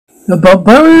The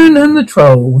Barbarian and the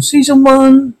Troll, Season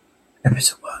 1,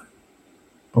 Episode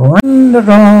 1.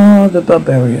 Brandara the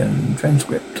Barbarian,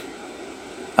 transcript.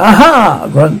 Aha,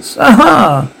 grunts,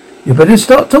 aha! You better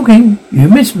start talking, you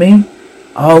miss me.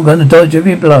 I'm gonna dodge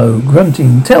every blow,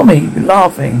 grunting, tell me,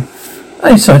 laughing.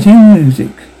 Exciting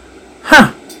music.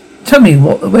 Ha! Tell me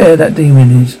where that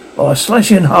demon is, or I'll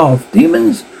slash you in half.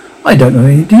 Demons? I don't know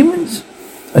any demons.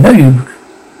 I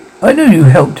know you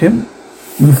helped him.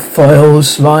 You foul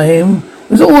slime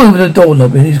was all over the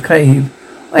doorknob in his cave.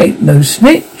 I ain't no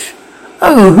snitch.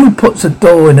 Oh, who puts a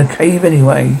door in a cave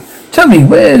anyway? Tell me,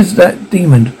 where's that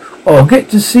demon? Or I'll get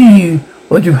to see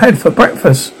what you had for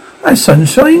breakfast. A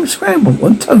sunshine scramble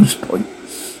on toast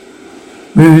points.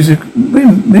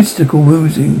 Mystical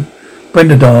woozing.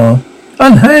 Brendadar.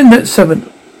 Unhand that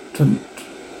servant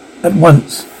at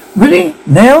once. Really?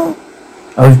 Now?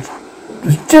 I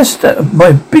was just at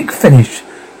my big finish.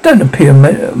 Don't appear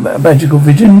magical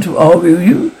vision to argue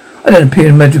you. I don't appear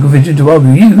in magical vision to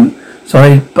argue you.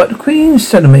 Sorry, but Queen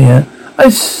Senomia, I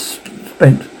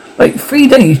spent like 3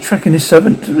 days tracking this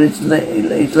servant to his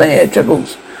lair.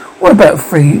 Chuckles. What about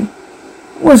 3?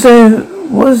 Was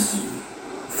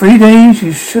 3 days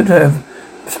you should have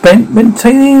spent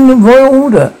maintaining the royal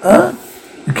order, huh?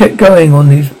 You keep going on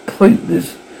these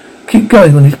pointless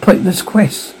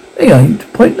quests. They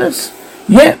ain't pointless.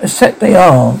 Yeah, except they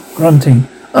are. Grunting.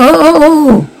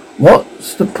 Oh,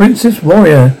 what's the princess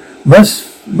warrior? Most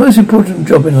important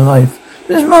job in life.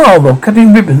 There's marvel,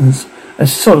 cutting ribbons at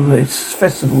solace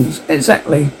festivals.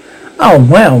 Exactly. Oh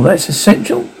wow, that's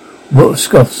essential. What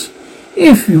scoffs?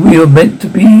 If we are meant to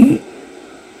be,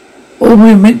 all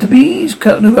we're meant to be is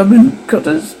cutting ribbon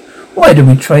cutters. Why do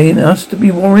we train us to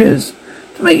be warriors?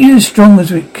 To make you as strong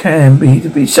as we can be, to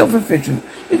be self-efficient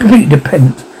and completely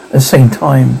dependent at the same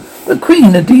time. The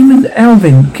queen, the demon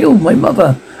Alvin, killed my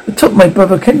mother and took my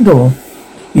brother Kendall.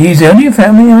 He's the only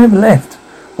family I have left.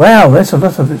 Wow, that's a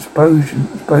lot of exposition.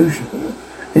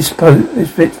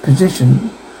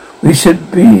 Position. We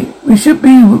should be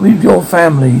with your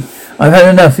family. I've had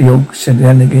enough of your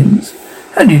shenanigans.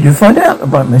 How did you find out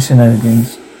about my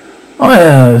shenanigans?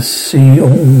 I see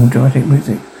all dramatic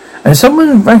music. And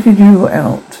someone ratted you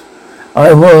out.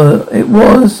 I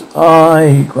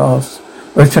grasped.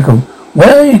 Both chuckled.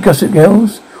 Well, you gossip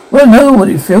girls, well know what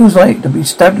it feels like to be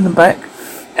stabbed in the back.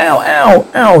 Ow, ow,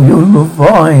 ow, you're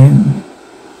fine.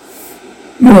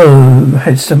 You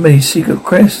had so many secret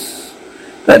quests.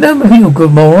 That number of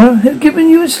Gomorrah had given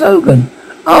you a slogan.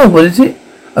 Oh, what is it?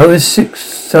 Over 6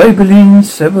 Cybelines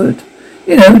severed.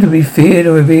 You know, to be feared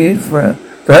and revered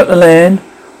throughout the land.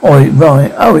 Oh, it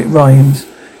rhymes.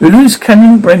 You lose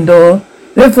cannon, Brendor.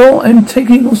 Therefore, I'm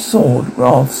taking your sword,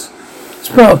 Graphs.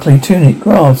 Sparkly tunic,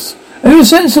 Graphs. And your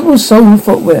sensible soul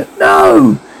footwear.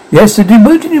 No! Yes, they're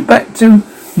demoting you back to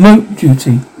moat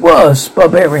duty. Worse,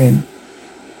 barbarian.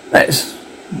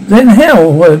 Then how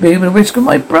will I be able to risk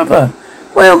my brother?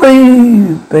 Well,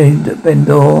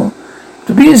 Bendor.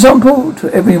 To be example to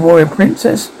every warrior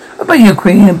princess, obey your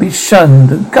queen and be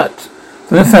shunned and cut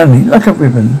from the family like a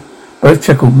ribbon. Both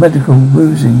chuckled, medical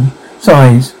woozing.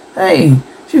 Sighs. Hey,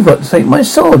 she's got to take my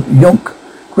sword, yonk.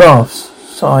 Graphs.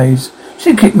 Sighs.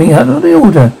 She kicked me out of the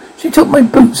order. She took my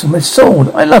boots and my sword.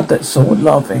 I love that sword,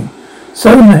 laughing.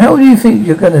 So, how do you think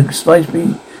you're going to slice me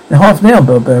in half now,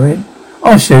 barbarian?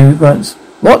 I'll show you, grunts.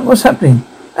 What's happening?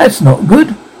 That's not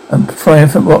good. And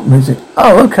triumphant rock music.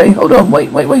 Oh, okay, hold on,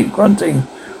 wait, grunting.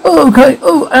 Oh, okay,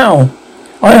 oh, ow.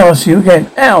 I ask you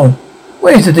again, ow.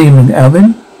 Where's the demon,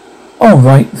 Alvin? All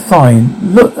right,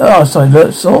 fine. Look, I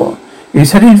saw.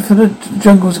 He's headed for the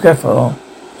jungle's Gaffar.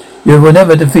 You will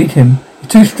never defeat him.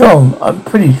 Too strong. I'm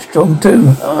pretty strong too,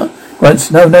 huh?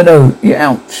 Grunts, no.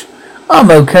 Ouch.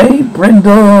 I'm okay.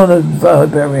 Brendor the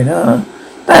Barbarian, huh?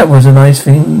 That was a nice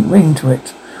ring to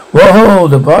it. Whoa,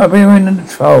 the Barbarian and the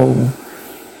Troll.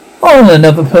 On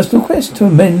another personal quest to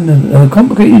amend a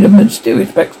complicated and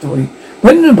mysterious backstory.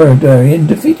 Brendor the Barbarian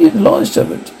defeated the Lion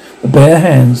Servant with bare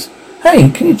hands. Hey,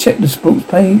 can you check the sports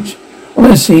page? I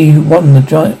want to see who won the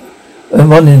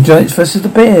Giants versus the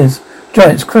Bears.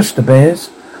 Giants crushed the Bears.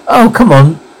 Oh, come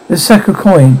on. This sack of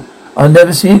coin I'll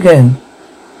never see again.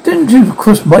 Didn't you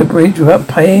cross my bridge without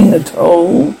paying a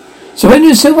toll? Surrender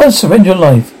your silver, surrender your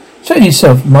life. Show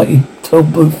yourself, mighty toll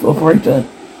booth operator.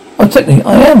 Oh, technically,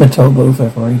 I am a toll booth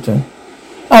operator.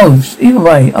 Oh, either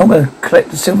way, I'm going to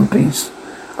collect the silver piece.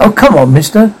 Oh, come on,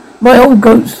 mister. My old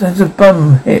goat has a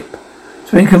bum hip,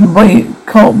 so he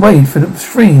can't wait for the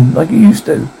stream like he used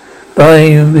to.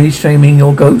 By shaming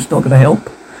your goat's not going to help.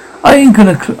 I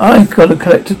gotta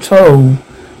collect a toll.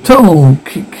 Toll,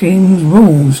 king's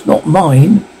rules, not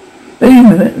mine.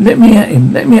 Let me at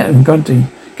him, grunting.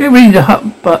 Get ready to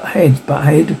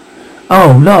butthead.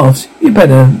 Oh, laughs. You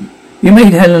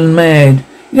made Helen mad.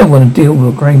 You don't want to deal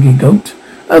with a cranky goat.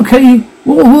 Okay.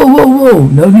 Whoa.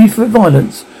 No need for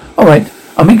violence. Alright,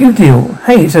 I'll make you a deal.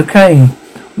 Hey, it's okay.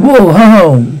 Whoa,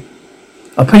 ho.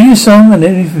 I'll pay you a song and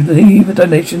then if you leave a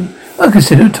donation, I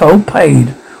consider toll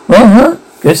paid. Well,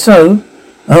 guess so.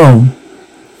 Oh.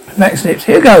 Max Lips,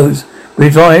 here goes.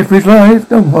 Bridge life,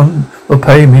 no one will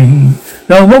pay me.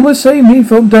 No one will save me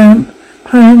from damp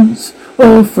pants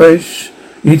or fresh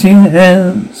eating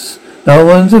hands. No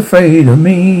one's afraid of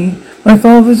me. My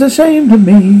father's ashamed of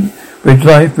me. Bridge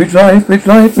life.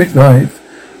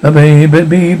 A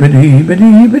baby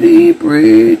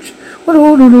bridge.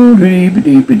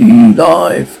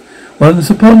 Life. Once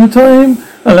upon a time,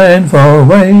 a land far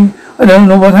away. I don't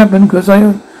know what happened 'cause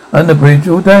I on the bridge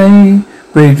all day.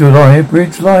 Bridge life.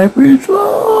 Bridge life.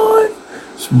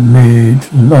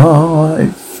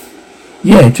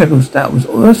 Yeah, Chuckles,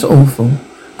 that's awful.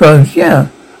 Goes, yeah,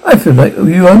 I feel like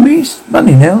you owe me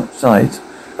money now. Besides,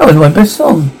 that was my best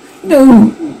song.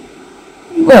 Well,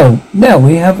 now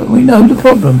we know the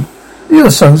problem. Your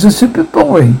songs are super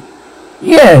boring.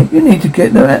 Yeah, you need to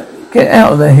get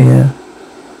out of there here.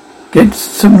 Get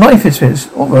some life experience.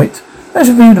 All right, that's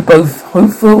a view to both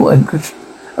hopeful and it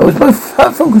was both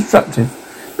hurtful and constructive.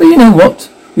 But you know what?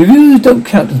 Reviews don't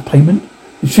count as payment.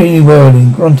 Extremely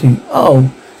whirling, grunting.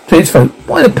 Oh, please folk,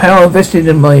 why the power vested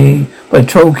in by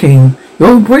Troll King?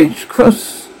 Your bridge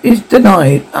cross is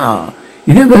denied.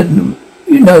 You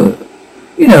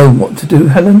know what to do,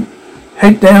 Helen.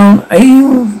 Head down,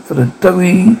 aim for the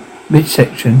doughy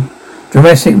midsection.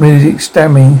 Dramatic music,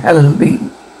 stammering, Helen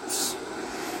beats.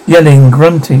 Yelling,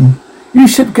 grunting. You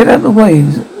should get out of the way.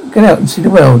 Get out and see the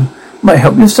world. Might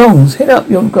help your songs. Hit up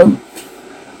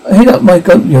my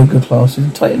goat yoga classes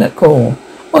and tighten that core.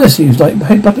 Honestly, it's like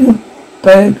headbutting a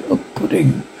bag of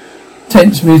pudding.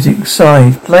 Tense music,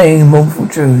 sighs, playing mournful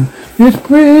tune. This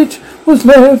bridge was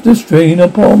left a strain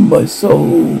upon my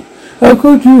soul. How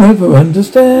could you ever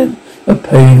understand the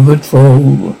pain of a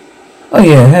troll? Oh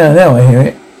yeah, now I hear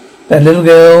it. That little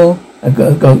girl and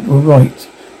goat were right.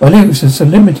 My lyrics are so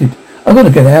limited. I've got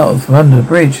to get out from under the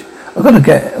bridge. I've got to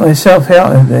get myself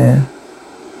out of there.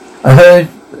 I heard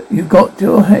you got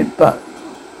your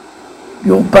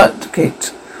butt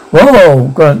kicked. Whoa,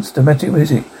 grunts, dramatic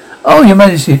music. Oh, your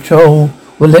majesty, troll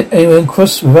will let anyone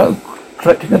cross without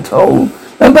collecting a toll.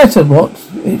 No matter what,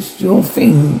 it's your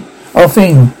thing, our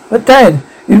thing. But Dad,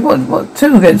 you want what,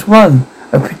 2 against 1?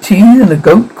 A preteen and a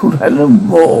goat called Helen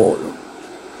Ward.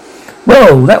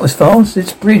 Well, that was fast.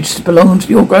 This bridge belonged to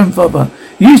your grandfather.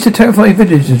 He used to terrify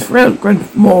villagers throughout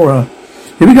Grandmora.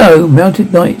 Here we go.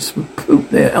 Mounted knights would poop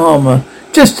their armor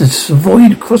just to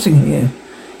avoid crossing here.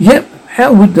 Yep,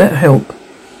 how would that help?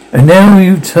 And now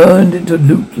you turned into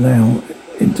loot lounge.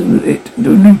 Into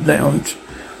loot lounge.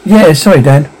 Yeah, sorry,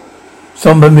 Dad.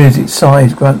 Somber music,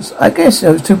 sighs, grunts. I guess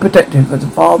I was too protective as a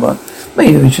father.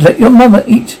 Maybe you should let your mother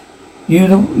eat you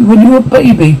when you were a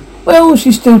baby. Well,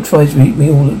 she still tries to eat me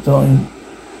all the time.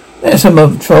 That's a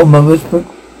troll mother's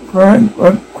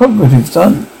prerogative,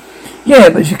 son. Yeah,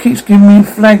 but she keeps giving me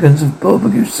flagons of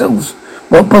barbecue sauce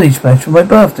while body splash for my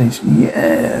birthdays.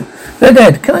 Yeah. So,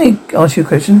 Dad, can I ask you a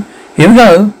question? Here we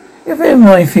go. If ever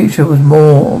my future was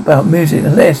more about music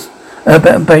and less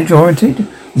about bridge-oriented,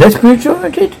 less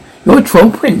bridge-oriented, you're a troll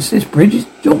prince. This bridge is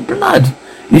your blood.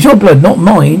 It's your blood, not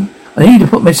mine. I need to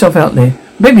put myself out there.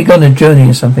 Maybe go on a journey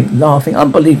or something. Laughing.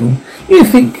 Unbelievable. You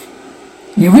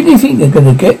really think they're going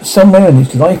to get somewhere in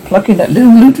this life plucking that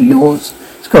little loot of yours?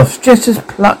 Scoffs. Just as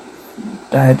pluck,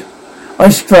 Dad. I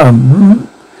strum.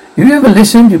 If you ever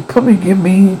listened, you'd probably give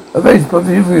me a very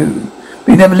positive review.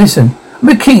 But you never listen. I'm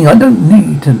a king. I don't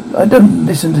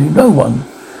listen to no one.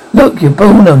 Look, you're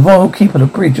born a royal keeper on the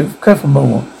bridge of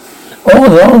Cleffermore. For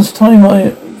the last time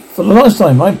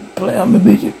I'm a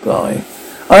music guy.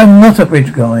 I'm not a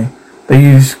bridge guy. But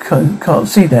you can't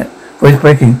see that. Voice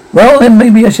breaking. Well, then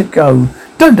maybe I should go.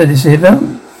 Don't let this here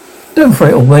down. Don't throw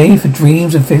it away for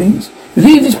dreams and feelings. You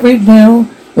leave this bridge now.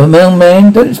 You're a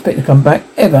man. Don't expect to come back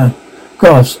ever.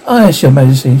 Gosh, yes, your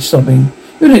majesty, sobbing.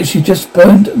 You literally just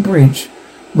burned a bridge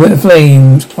with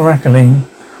flames crackling.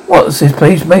 What's this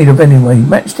place made of anyway?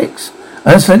 Matchsticks?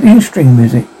 And slightly string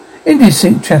music.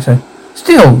 Indistinct chatter.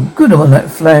 Still, good on that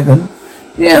flagon.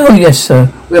 Yeah, oh yes, sir.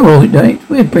 We're all right.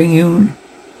 We'll bring you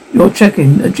your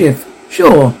check-in a jiff.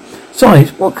 Sure.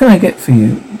 Besides, what can I get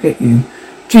you?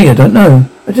 Gee, I don't know.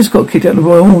 I just got kicked out of the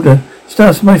Royal Order.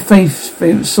 Starts my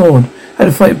favourite sword. Had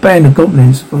to fight a band of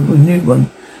goblins for a new one.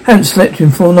 Haven't slept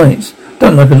in 4 nights.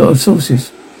 Don't like a lot of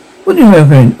sauces. What do you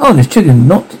recommend? Oh, this chicken,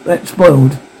 not that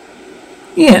spoiled.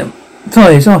 Yeah,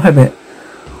 ties, I'll have it.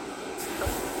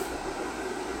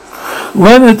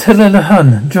 One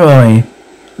Hun, dry.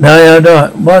 Now,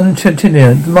 one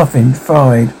tortilla, muffin,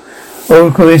 fried. All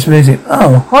this music.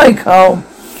 Oh, hi, Carl.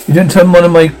 You didn't turn one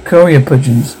of my courier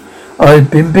pigeons.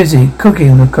 I've been busy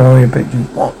cooking the courier pigeons.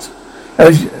 What?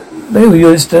 They were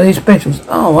your yesterday's specials.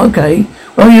 Oh, okay.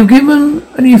 Well, you've given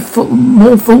any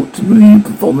more thought to me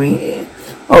performing here.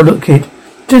 Oh, look, kid.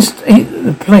 Just ain't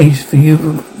the place for you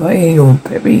for your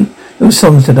peppy your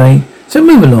songs today. So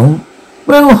move along.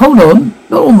 Well, hold on.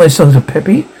 Not all my songs are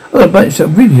peppy. Other bunch are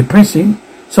really depressing.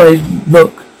 So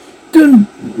look, do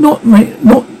not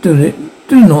do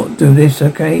this,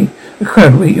 okay? The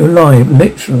crowd will eat you alive,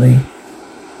 literally.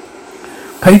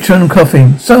 Patron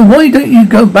coughing. So why don't you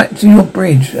go back to your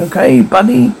bridge, okay,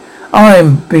 buddy?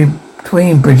 I'm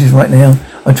between bridges right now.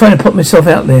 I'm trying to put myself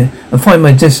out there and find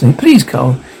my destiny. Please,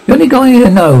 Carl. You're the only guy I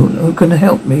know who can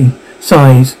help me.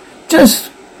 Sighs.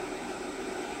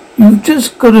 You've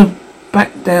just got to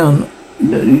back down.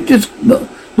 You just not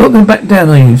going to back down,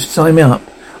 are you? Sign me up.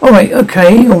 Alright,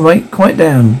 okay, alright, quiet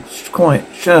down. Quiet,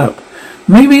 shut up.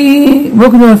 Maybe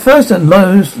welcome to our first and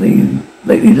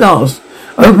lately last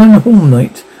open hall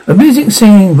night. A music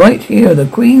scene right here at the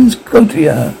Queen's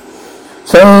Courtier.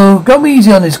 So go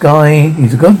easy on this guy.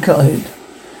 He's a good kid.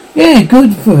 Yeah,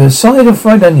 good for a side of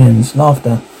fried onions.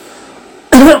 Laughter.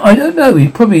 I don't know, he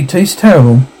probably tastes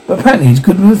terrible, but apparently he's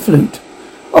good with a flute.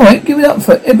 Alright, give it up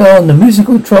for Ibba on the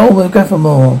musical troll. We'll go for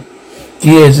more.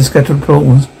 Cheers, a scattered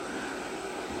applause.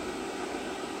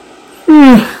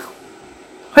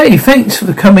 Hey, thanks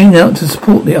for coming out to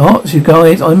support the arts, you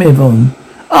guys. I'm Yvonne.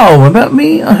 Oh, about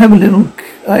me? I have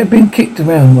been kicked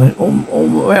around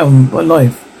all around my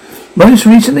life. Most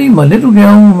recently, my little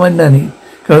girl and my nanny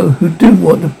who didn't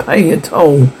want to pay a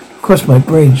toll across my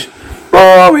bridge.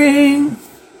 Boring!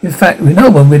 In fact, no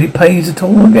one really pays a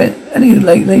toll any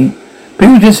lately.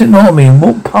 People just ignore me and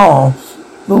walk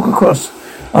across.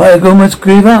 I almost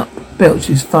give up,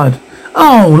 belches Fudd.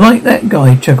 Oh, like that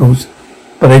guy, chuckles.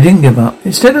 But I didn't give up.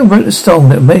 Instead, I wrote a song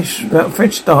that makes about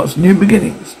fresh starts, new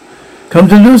beginnings. Come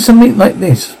to do something like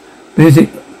this. Music,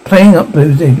 playing up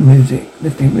lifting music.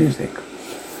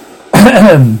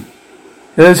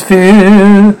 There's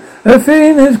fear, a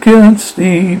thing that can't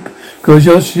sleep, 'cause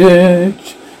your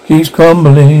shit keeps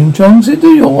crumbling, chunks onto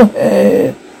your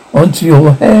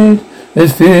head.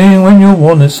 There's fear when you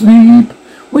wanna sleep,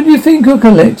 when you think of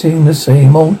collecting the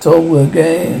same old toll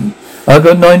again. I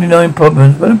got 99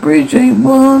 problems, but a bridge ain't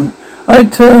one. I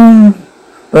burn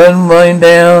mine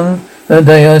down the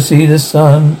day I see the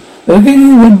sun.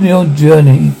 Beginning with your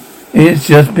journey, it's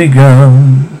just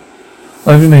begun.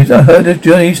 I heard the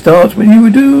journey starts when you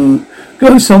do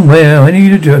go somewhere. I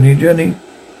need a journey.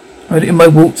 I did my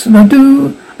walks and I'm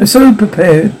so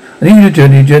prepared. I need a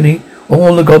journey.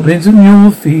 All the goblins and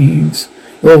your thieves,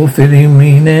 you're filling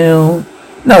me now.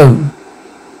 No,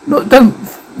 don't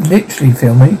literally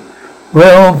fill me.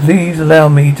 Well, please allow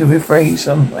me to rephrase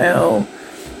somehow.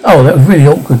 Oh, that was really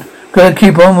awkward. Gotta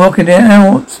keep on rocking it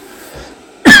out.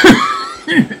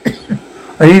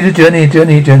 I need a journey.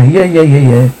 Yeah.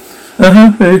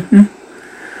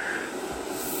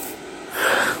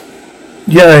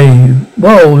 Yay.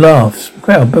 Whoa, laughs.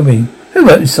 Crowd booming. Who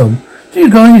wrote this song? Do you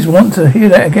guys want to hear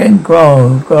that again?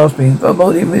 Grasping for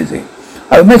body music.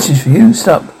 I have a message for you.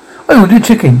 Stop. I ordered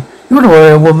chicken. You're the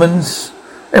royal woman's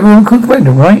everyone cooked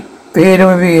render, right? Beard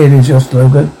over beard is your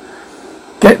slogan.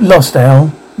 Get lost,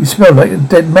 Al. You smell like a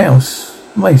dead mouse.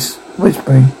 Mice,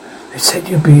 whispering. They said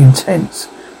you'd be intense.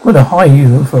 I'm gonna hire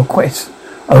you for a quest.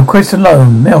 Oh, quest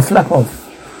alone. Now flap off.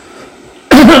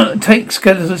 Take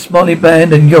Skeleton, Smiley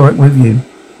Band and Yorick with you.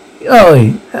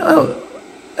 Oi, how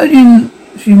do you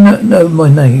know my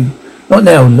name? Not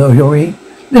now, Yori.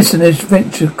 Listen, this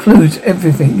adventure includes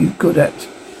everything you're good at.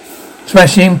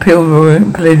 Smashing,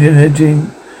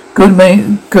 pillaging, good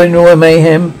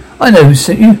mayhem. I know who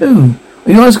sent you who.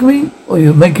 Are you asking me? Or are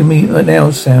you making me an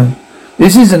owl sound?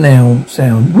 This is an owl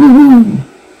sound. Woo-hoo.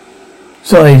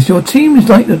 Size, your team is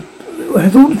like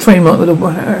has all the trademark of the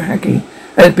hacky.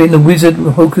 Has been the wizard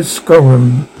Hocus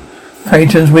Scorum.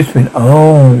 Patrons whispering,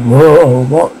 oh, whoa,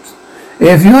 what?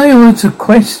 If you were to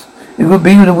quest, it would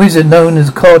be with a wizard known as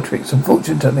card tricks and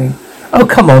fortune telling. Oh,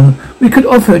 come on. We could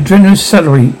offer a generous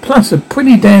salary, plus a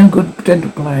pretty damn good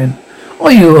dental plan. Are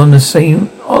they on the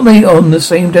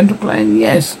same dental plan?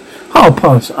 Yes. I'll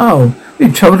pass. Oh,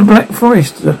 we've travelled the Black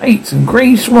Forest, the hates and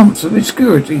grey swamps of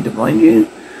obscurity to find you.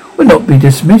 Will not be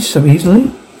dismissed so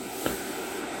easily.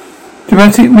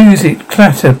 Dramatic music,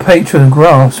 clatter, patron,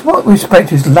 grass. What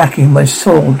respect is lacking? My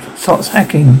sword starts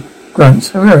hacking.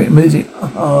 Grunts, heroic music.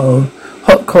 Oh,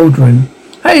 hot cauldron.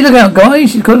 Hey, look out,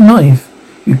 guys! She's got a knife.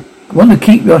 You want to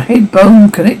keep your head bone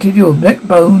connected to your neck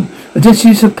bone?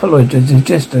 Odysseus apologizes,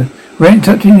 gesture ain't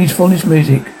touching these foolish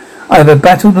music. I have a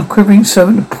battle the quivering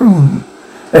servant to prove.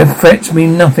 It affects me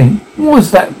nothing.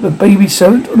 Was that the baby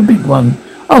servant or the big one?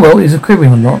 Oh well, is a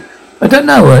quivering or not? I don't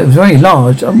know. It was very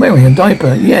large. I'm wearing a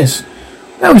diaper. Yes.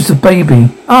 That was the baby.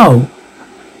 Oh.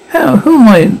 How? Who am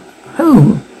I?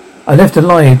 Who? I left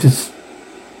alive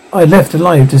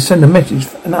to send a message.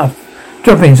 Enough.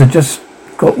 Droppings have just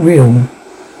got real.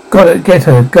 Gotta get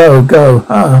her. Go.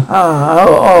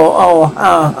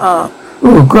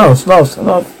 Ooh, gross. Lost.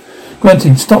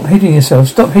 Grunting. Stop hitting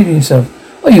yourself.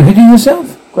 Are you hitting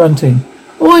yourself? Grunting.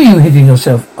 Why are you hitting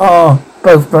yourself?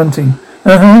 Both grunting.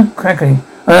 Crackling.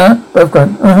 Both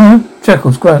grunt.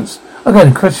 Chuckles. Grunts. I'm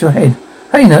going to crush your head.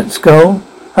 Hey, nuts, skull.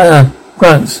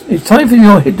 Grunts. It's time for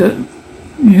you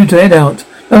to head out.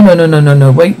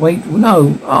 No. Wait.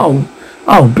 No.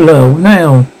 Oh, blow.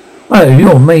 Now. Oh,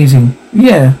 you're amazing.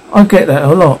 Yeah, I get that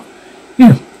a lot.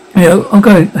 You know, I'm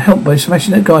going to help by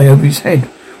smashing that guy over his head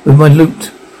with my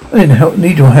loot. I didn't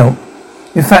need your help.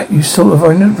 In fact, you sort of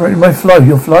interrupted my flow.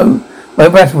 Your flow? My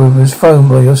battle was thrown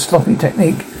by your sloppy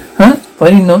technique. Huh?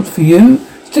 Fighting not for you?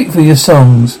 Stick for your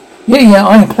songs. Yeah,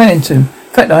 I plan to. In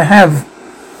fact, I have.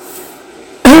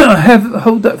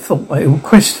 Hold that thought. I will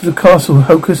quest to the castle of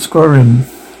Hocus Squarum.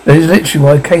 That is literally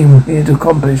what I came here to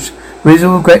accomplish. There is a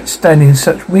regret standing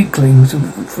such weaklings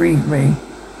have freed me.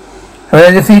 When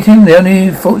I defeat him, the only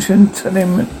fortune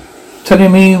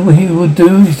telling me what he would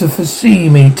do is to foresee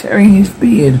me tearing his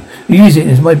beard, using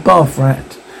it as my bath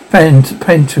rat.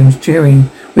 Patrons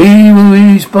cheering. We will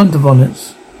respond to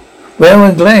violence. Well,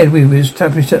 I'm glad we were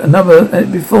established at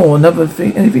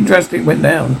anything drastic went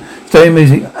down. Story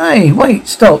music. Hey, wait,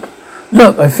 stop.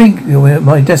 Look, I think you're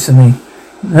my destiny.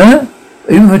 Huh?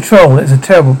 Even for troll, it's a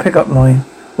terrible pickup line.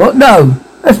 What? No,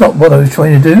 that's not what I was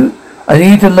trying to do. I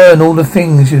need to learn all the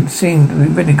things you seem to be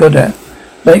really good at.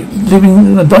 Like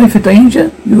living a die for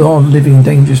danger? You are living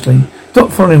dangerously.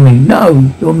 Stop following me.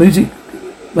 No, your music,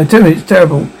 my tone is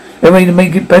terrible. The way to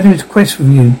make it better is a quest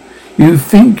with you. You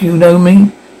think you know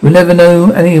me? You'll never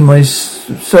know any of my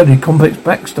absurdly complex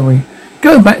backstory.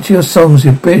 Go back to your songs,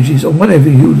 your bridges, or whatever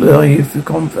you lie for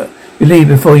comfort. You leave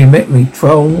before you met me,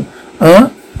 troll.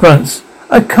 Grunts.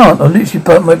 I can't. I literally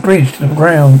burnt my bridge to the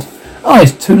ground. Oh,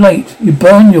 it's too late. You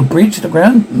burn your bridge to the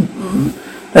ground?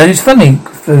 That is funny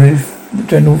for the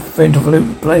general friend of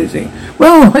blazing.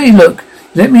 Well, hey, look.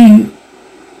 Let me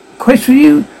quest for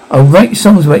you. I'll write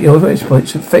songs about your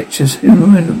exploits and fetch us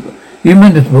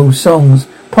humanitable songs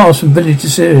passed from village to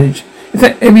village. In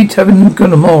fact, every tavern in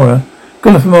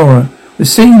Gullamora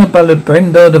was singing the ballad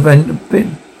Brenda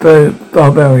the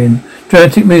Barbarian.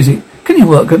 Dramatic music. Can you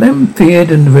work at them?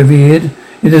 Feared and revered.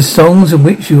 It is songs in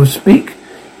which you will speak.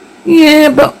 Yeah,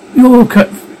 but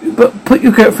put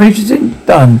your cut phrases in.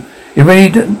 Done. You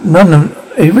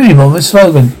really more of a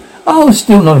slogan. Oh,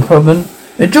 still not a problem.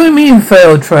 Join me in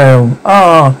Fail Trail.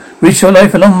 Wish your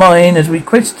life along mine as we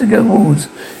quest to go towards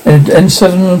and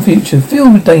southern future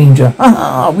filled with danger.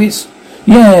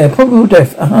 Yeah, probable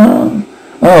death.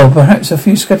 Oh, perhaps a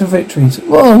few scattered victories.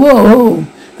 Whoa.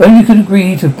 If only you could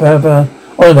agree to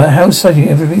all about how exciting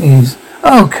everything is.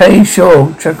 Okay,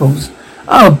 sure, Chuckles.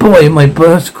 Oh boy, my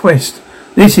birth quest.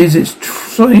 This is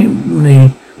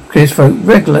extremely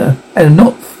regular and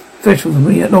not special for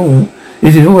me at all.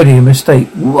 This is already a mistake.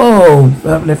 Whoa,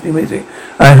 uplifting music.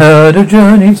 I heard a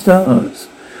journey starts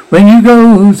when you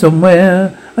go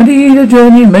somewhere. I need a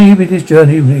journey, maybe this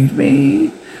journey leads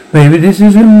me. Maybe this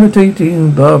is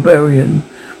imitating barbarian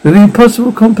with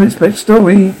impossible complex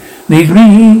backstory needs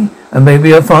me. And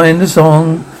maybe I'll find the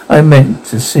song I meant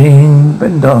to sing.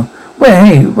 Brenda.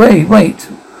 Wait.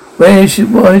 Where'd she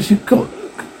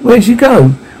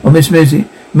go? Oh, Miss Music.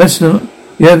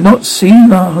 You have not seen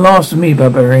the last of me,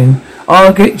 barbarian.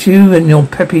 I'll get you and your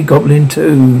peppy goblin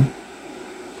too.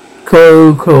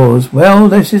 Claws. Well,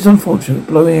 this is unfortunate.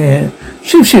 Blowing air.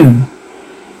 Shoo.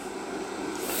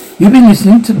 You've been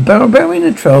listening to the Barbarian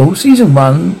and Troll, Season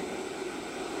 1.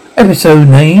 Episode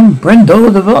name, Brenda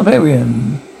the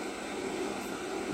Barbarian.